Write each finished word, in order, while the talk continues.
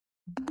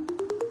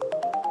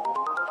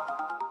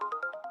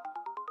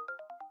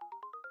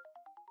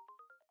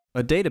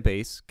A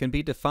database can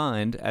be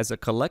defined as a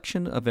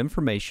collection of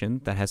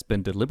information that has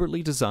been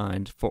deliberately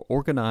designed for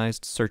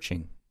organized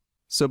searching.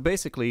 So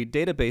basically,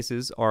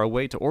 databases are a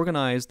way to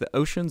organize the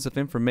oceans of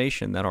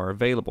information that are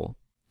available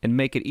and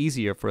make it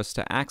easier for us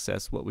to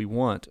access what we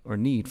want or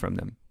need from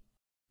them.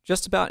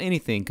 Just about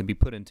anything can be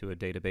put into a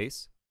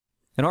database.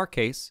 In our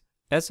case,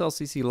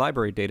 SLCC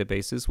library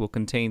databases will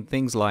contain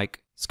things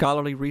like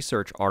scholarly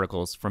research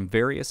articles from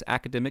various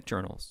academic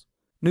journals,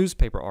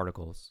 newspaper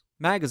articles,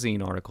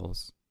 magazine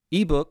articles,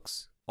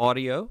 ebooks,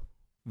 audio,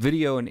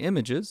 video and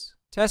images,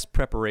 test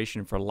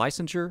preparation for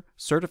licensure,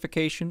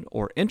 certification,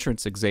 or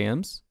entrance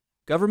exams,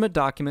 government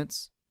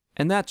documents,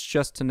 and that's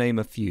just to name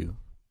a few.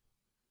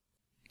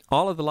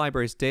 All of the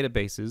library's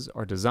databases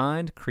are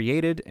designed,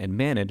 created, and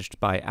managed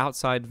by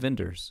outside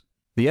vendors.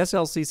 The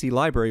SLCC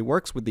library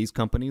works with these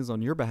companies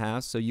on your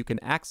behalf so you can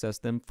access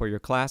them for your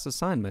class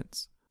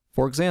assignments.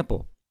 For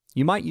example,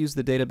 you might use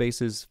the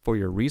databases for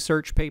your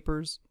research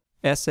papers,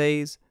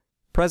 essays,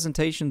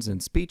 presentations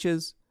and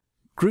speeches,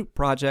 group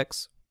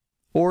projects,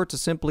 or to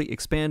simply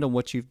expand on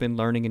what you've been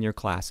learning in your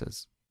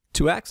classes.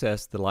 To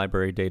access the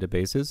library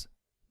databases,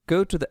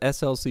 go to the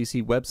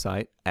SLCC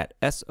website at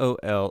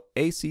solacc.edu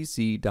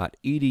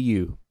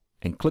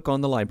and click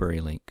on the library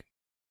link.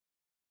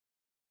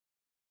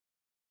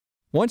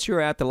 Once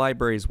you're at the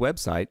library's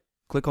website,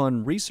 click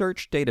on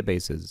Research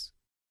Databases.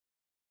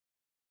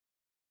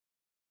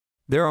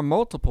 There are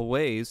multiple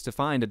ways to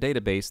find a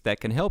database that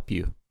can help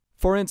you.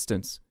 For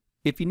instance,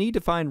 if you need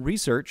to find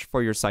research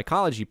for your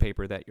psychology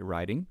paper that you're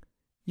writing,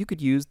 you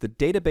could use the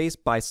Database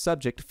by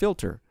Subject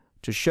filter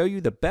to show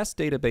you the best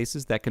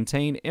databases that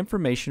contain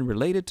information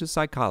related to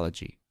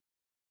psychology.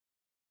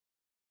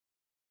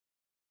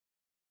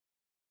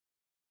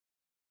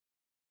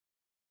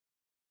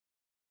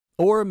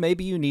 Or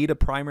maybe you need a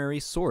primary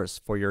source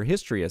for your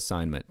history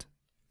assignment.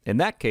 In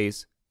that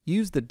case,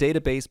 use the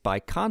Database by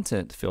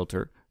Content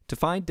filter to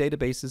find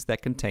databases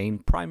that contain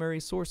primary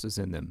sources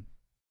in them.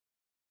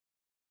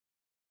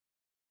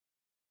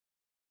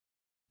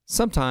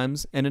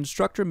 Sometimes an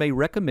instructor may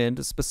recommend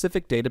a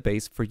specific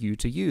database for you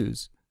to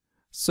use.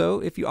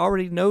 So if you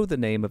already know the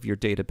name of your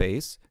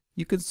database,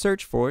 you can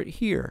search for it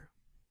here.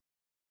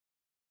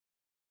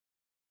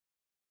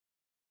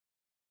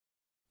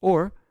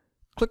 Or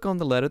click on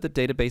the letter the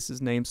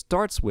database's name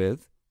starts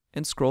with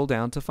and scroll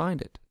down to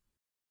find it.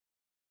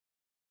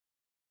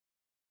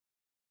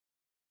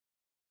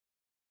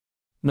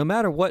 No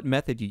matter what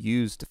method you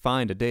use to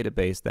find a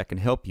database that can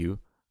help you,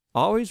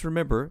 always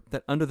remember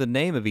that under the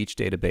name of each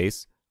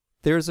database,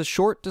 there is a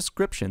short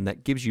description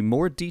that gives you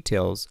more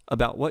details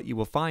about what you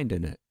will find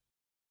in it.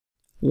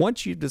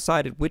 Once you've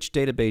decided which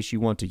database you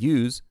want to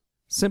use,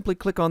 simply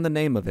click on the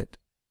name of it.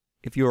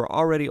 If you are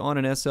already on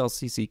an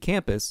SLCC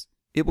campus,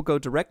 it will go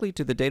directly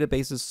to the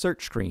database's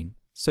search screen,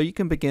 so you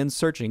can begin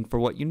searching for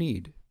what you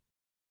need.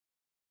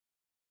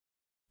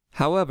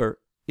 However,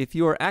 if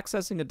you are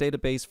accessing a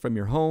database from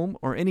your home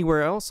or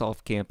anywhere else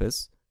off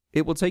campus,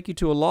 it will take you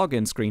to a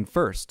login screen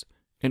first,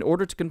 in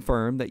order to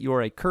confirm that you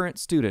are a current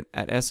student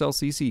at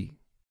SLCC.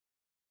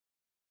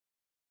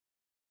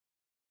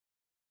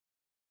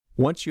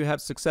 Once you have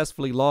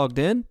successfully logged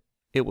in,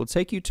 it will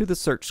take you to the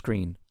search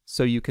screen,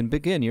 so you can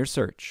begin your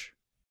search.